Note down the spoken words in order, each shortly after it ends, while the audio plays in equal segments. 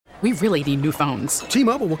We really need new phones.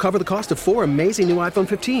 T-Mobile will cover the cost of 4 amazing new iPhone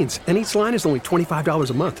 15s, and each line is only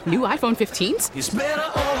 $25 a month. New iPhone 15s? It's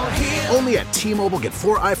better over here. Only at T-Mobile, get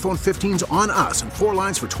 4 iPhone 15s on us and 4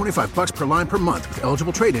 lines for $25 per line per month with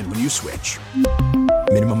eligible trade-in when you switch.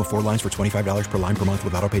 Minimum of 4 lines for $25 per line per month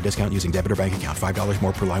with autopay discount using debit or bank account. $5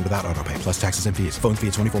 more per line without autopay, plus taxes and fees. Phone fee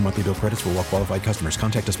at 24 monthly bill credits for well-qualified customers.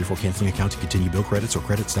 Contact us before canceling account to continue bill credits or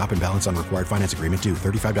credit stop and balance on required finance agreement due.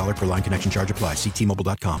 $35 per line connection charge applies. See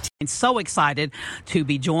T-Mobile.com. So excited to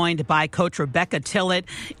be joined by Coach Rebecca Tillett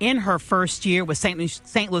in her first year with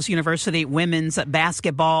St. Louis University women's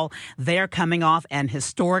basketball. They're coming off an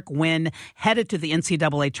historic win, headed to the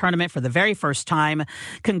NCAA tournament for the very first time.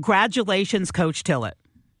 Congratulations, Coach Tillett.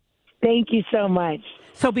 Thank you so much.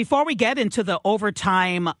 So before we get into the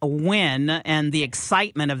overtime win and the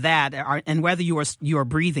excitement of that, and whether you are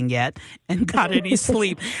breathing yet and got any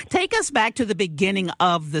sleep, take us back to the beginning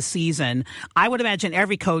of the season. I would imagine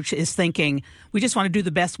every coach is thinking, we just want to do the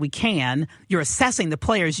best we can. You're assessing the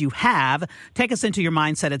players you have. Take us into your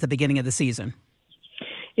mindset at the beginning of the season.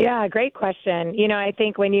 Yeah, great question. You know, I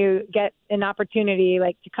think when you get an opportunity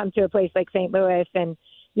like to come to a place like St. Louis and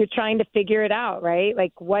you're trying to figure it out, right?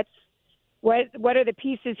 Like what are the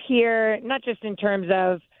pieces here, not just in terms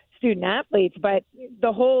of student athletes, but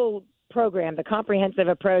the whole program, the comprehensive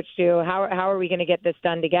approach to how are we going to get this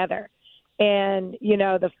done together? And, you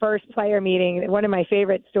know, the first player meeting, one of my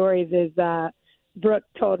favorite stories is Brooke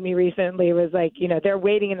told me recently was like, you know, they're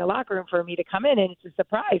waiting in the locker room for me to come in and it's a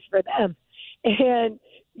surprise for them. And,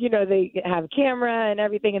 you know, they have camera and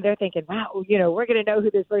everything and they're thinking, wow, you know, we're going to know who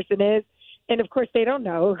this person is. And, of course, they don't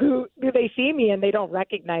know who they see me and they don't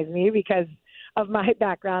recognize me because of my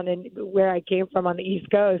background and where I came from on the East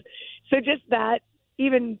Coast. So just that,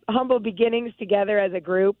 even humble beginnings together as a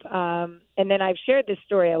group. And then I've shared this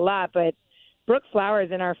story a lot, but Brooke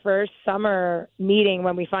Flowers in our first summer meeting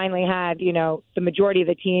when we finally had, you know, the majority of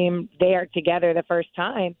the team there together the first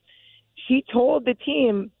time, she told the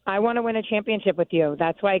team, I want to win a championship with you.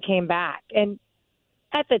 That's why I came back. And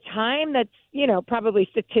at the time, that's, you know, probably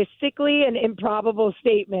statistically an improbable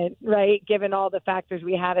statement, right, given all the factors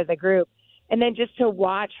we had as a group. And then just to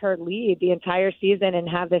watch her lead the entire season and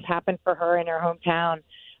have this happen for her in her hometown,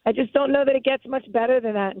 I just don't know that it gets much better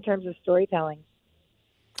than that in terms of storytelling.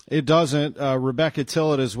 It doesn't. Rebecca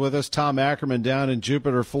Tillett is with us, Tom Ackerman down in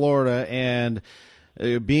Jupiter, Florida, and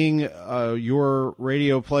being your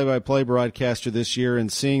radio play-by-play broadcaster this year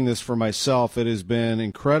and seeing this for myself, it has been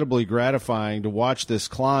incredibly gratifying to watch this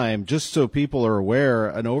climb. Just so people are aware,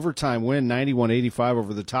 an overtime win, 91-85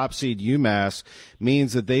 over the top seed UMass,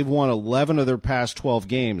 means that they've won 11 of their past 12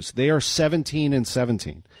 games. They are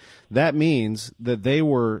 17-17. That means that they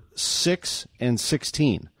were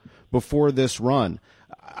 6-16 before this run.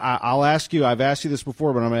 I'll ask you, I've asked you this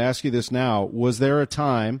before, but I'm going to ask you this now. Was there a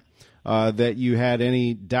time that you had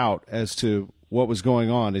any doubt as to what was going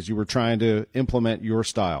on as you were trying to implement your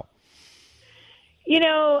style? You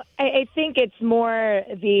know, I think it's more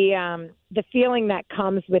the feeling that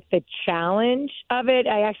comes with the challenge of it.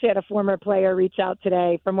 I actually had a former player reach out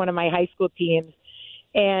today from one of my high school teams,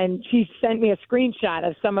 and she sent me a screenshot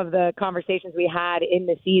of some of the conversations we had in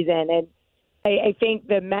the season. And I think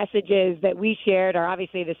the messages that we shared are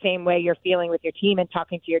obviously the same way you're feeling with your team and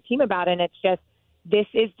talking to your team about it. And it's just, this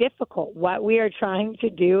is difficult. What we are trying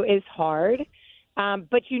to do is hard,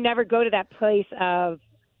 but you never go to that place of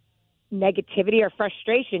negativity or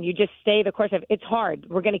frustration. You just stay the course of, it's hard.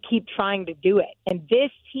 We're going to keep trying to do it. And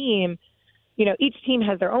this team, you know, each team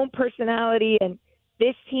has their own personality, and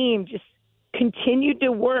this team just continued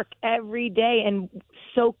to work every day and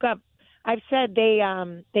soak up. I've said they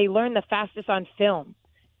learn the fastest on film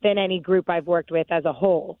than any group I've worked with as a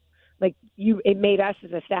whole. Like it made us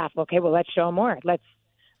as a staff, okay, well, let's show them more. Let's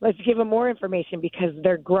give them more information because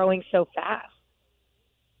they're growing so fast.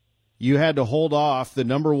 You had to hold off the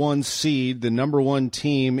number one seed, the number one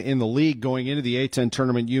team in the league going into the A-10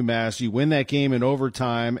 tournament, UMass. You win that game in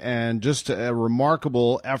overtime, and just a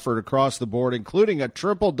remarkable effort across the board, including a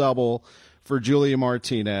triple-double for Julia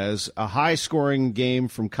Martinez, a high-scoring game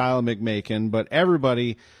from Kyla McMakin, but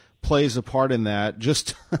everybody plays a part in that.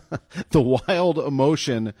 Just the wild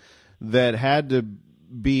emotion that had to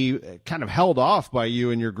be kind of held off by you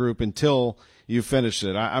and your group until you finished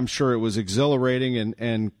it. I'm sure it was exhilarating,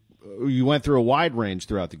 and you went through a wide range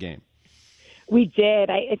throughout the game. We did.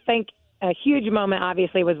 I think a huge moment,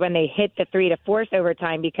 obviously, was when they hit the 3 to force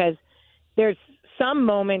overtime, because there's some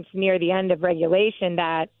moments near the end of regulation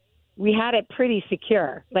that we had it pretty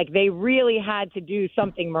secure. Like, they really had to do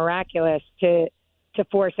something miraculous to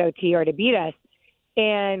force OT or to beat us.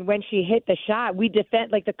 And when she hit the shot, we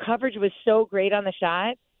defend, like, the coverage was so great on the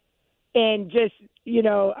shot and just,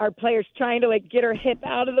 our players trying to like get her hip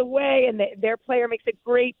out of the way, and their player makes a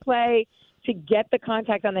great play to get the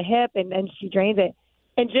contact on the hip, and then she drains it.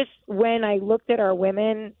 And just when I looked at our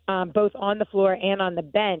women, both on the floor and on the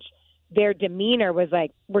bench, their demeanor was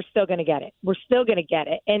like, we're still going to get it. We're still going to get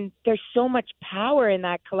it. And there's so much power in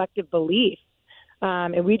that collective belief.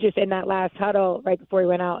 And we just, in that last huddle, right before we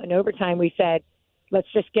went out in overtime, we said,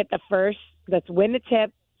 let's just get the first, let's win the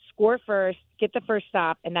tip, score first, get the first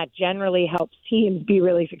stop. And that generally helps teams be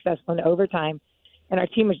really successful in overtime. And our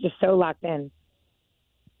team was just so locked in.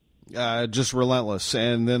 Just relentless.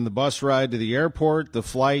 And then the bus ride to the airport, the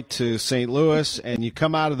flight to St. Louis, and you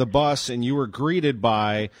come out of the bus and you were greeted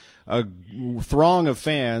by a throng of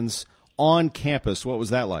fans on campus. What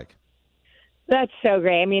was that like? That's so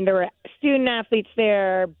great. I mean, there were student athletes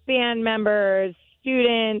there, band members,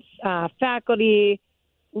 students, faculty,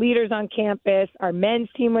 leaders on campus. Our men's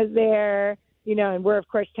team was there, and we're, of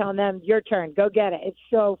course, telling them, your turn, go get it. It's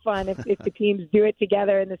so fun if the teams do it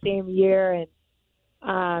together in the same year. And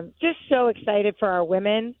just so excited for our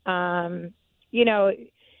women.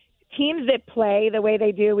 Teams that play the way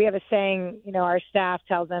they do, we have a saying, our staff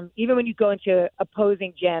tells them, even when you go into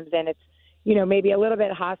opposing gyms and it's, maybe a little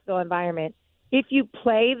bit hostile environment, if you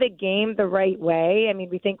play the game the right way, I mean,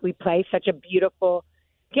 we think we play such a beautiful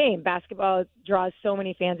game. Basketball draws so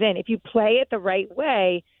many fans in. If you play it the right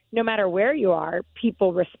way, no matter where you are,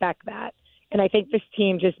 people respect that. And I think this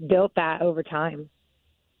team just built that over time.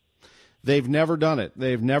 They've never done it.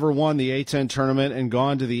 They've never won the A-10 tournament and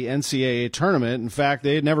gone to the NCAA tournament. In fact,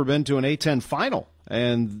 they had never been to an A-10 final.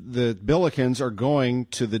 And the Billikens are going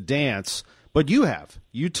to the dance. But you have.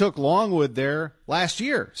 You took Longwood there last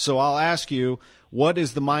year. So I'll ask you, what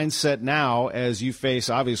is the mindset now as you face,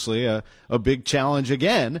 obviously, a big challenge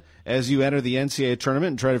again as you enter the NCAA tournament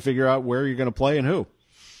and try to figure out where you're going to play and who?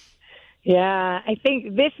 Yeah, I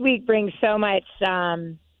think this week brings so much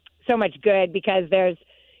good because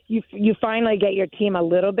you finally get your team a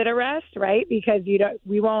little bit of rest, right? Because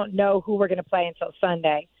we won't know who we're going to play until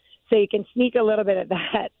Sunday. So you can sneak a little bit of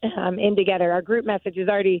that in together. Our group message is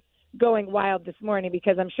already going wild this morning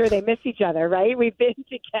because I'm sure they miss each other, right? We've been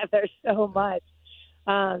together so much.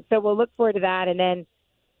 So we'll look forward to that. And then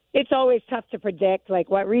it's always tough to predict, like,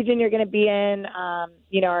 what region you're going to be in.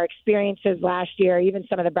 Our experiences last year, even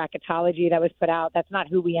some of the bracketology that was put out, that's not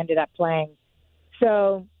who we ended up playing.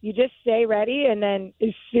 So you just stay ready, and then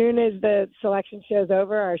as soon as the selection show's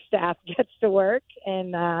over, our staff gets to work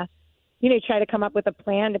and, try to come up with a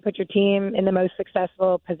plan to put your team in the most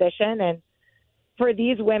successful position. And for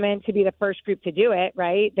these women to be the first group to do it,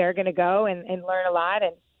 right, they're going to go and learn a lot,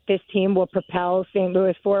 and this team will propel St.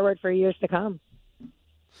 Louis forward for years to come.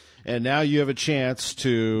 And now you have a chance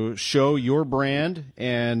to show your brand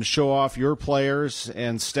and show off your players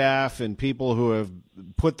and staff and people who have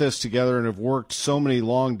put this together and have worked so many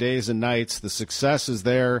long days and nights. The success is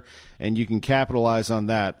there, and you can capitalize on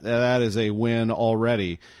that. That is a win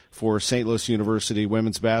already for St. Louis University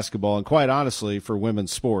women's basketball and, quite honestly, for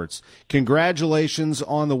women's sports. Congratulations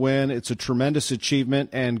on the win. It's a tremendous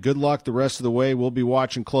achievement, and good luck the rest of the way. We'll be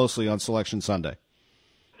watching closely on Selection Sunday.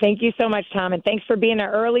 Thank you so much, Tom, and thanks for being an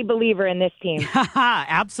early believer in this team.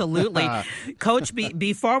 Absolutely. Coach,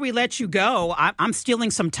 before we let you go, I'm stealing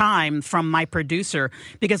some time from my producer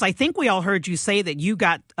because I think we all heard you say that you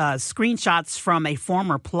got screenshots from a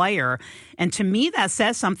former player, and to me that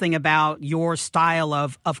says something about your style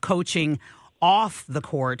of coaching off the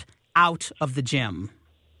court, out of the gym.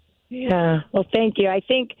 Yeah, well, thank you. I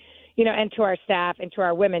think, and to our staff and to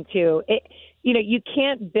our women too, you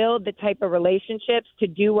can't build the type of relationships to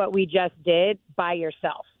do what we just did by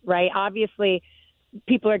yourself, right? Obviously,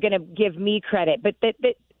 people are going to give me credit, but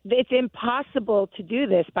it's impossible to do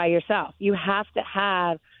this by yourself. You have to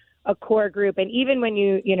have a core group. And even when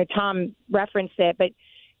Tom referenced it, but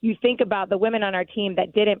you think about the women on our team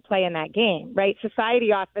that didn't play in that game, right?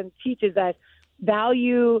 Society often teaches us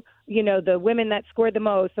value, the women that scored the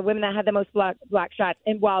most, the women that had the most block shots.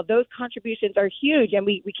 And while those contributions are huge and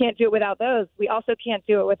we can't do it without those, we also can't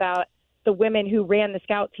do it without the women who ran the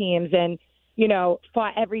scout teams and,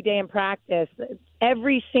 fought every day in practice.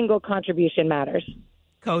 Every single contribution matters.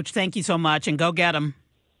 Coach, thank you so much, and go get them.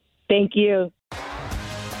 Thank you.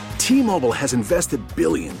 T-Mobile has invested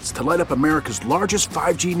billions to light up America's largest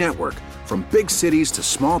 5G network, from big cities to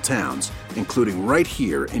small towns, including right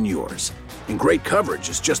here in yours. And great coverage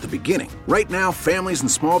is just the beginning. Right now, families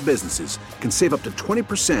and small businesses can save up to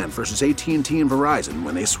 20% versus AT&T and Verizon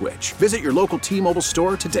when they switch. Visit your local T-Mobile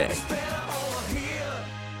store today.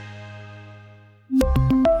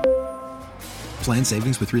 Plan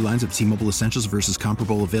savings with 3 lines of T-Mobile Essentials versus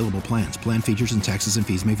comparable available plans. Plan features and taxes and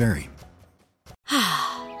fees may vary.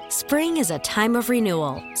 Spring is a time of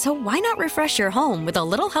renewal, so why not refresh your home with a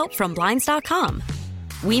little help from Blinds.com?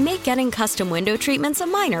 We make getting custom window treatments a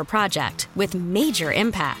minor project with major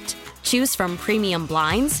impact. Choose from premium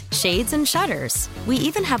blinds, shades, and shutters. We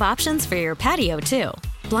even have options for your patio, too.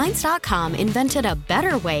 Blinds.com invented a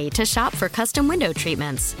better way to shop for custom window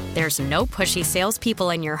treatments. There's no pushy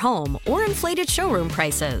salespeople in your home or inflated showroom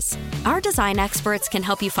prices. Our design experts can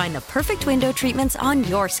help you find the perfect window treatments on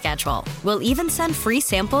your schedule. We'll even send free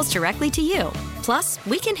samples directly to you. Plus,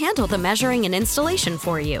 we can handle the measuring and installation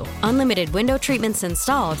for you. Unlimited window treatments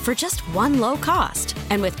installed for just one low cost.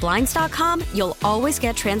 And with Blinds.com, you'll always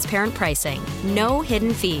get transparent pricing. No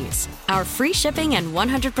hidden fees. Our free shipping and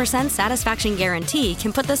 100% satisfaction guarantee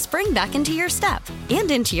can put the spring back into your step and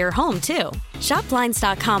into your home, too. Shop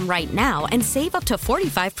Blinds.com right now and save up to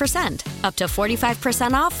 45%. Up to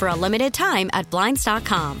 45% off for a limited time at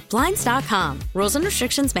Blinds.com. Blinds.com. Rules and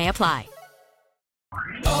restrictions may apply.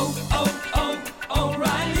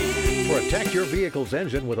 O'Reilly. Protect your vehicle's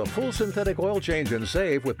engine with a full synthetic oil change and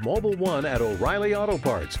save with Mobil 1 at O'Reilly Auto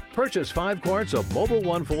Parts. Purchase 5 quarts of Mobil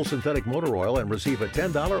 1 full synthetic motor oil and receive a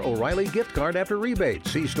 $10 O'Reilly gift card after rebate.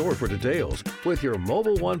 See store for details. With your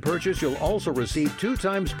Mobil 1 purchase, you'll also receive 2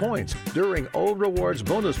 times points during O Rewards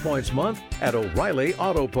Bonus Points Month at O'Reilly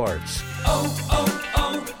Auto Parts.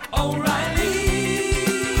 O'Reilly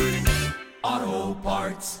Auto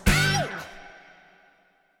Parts.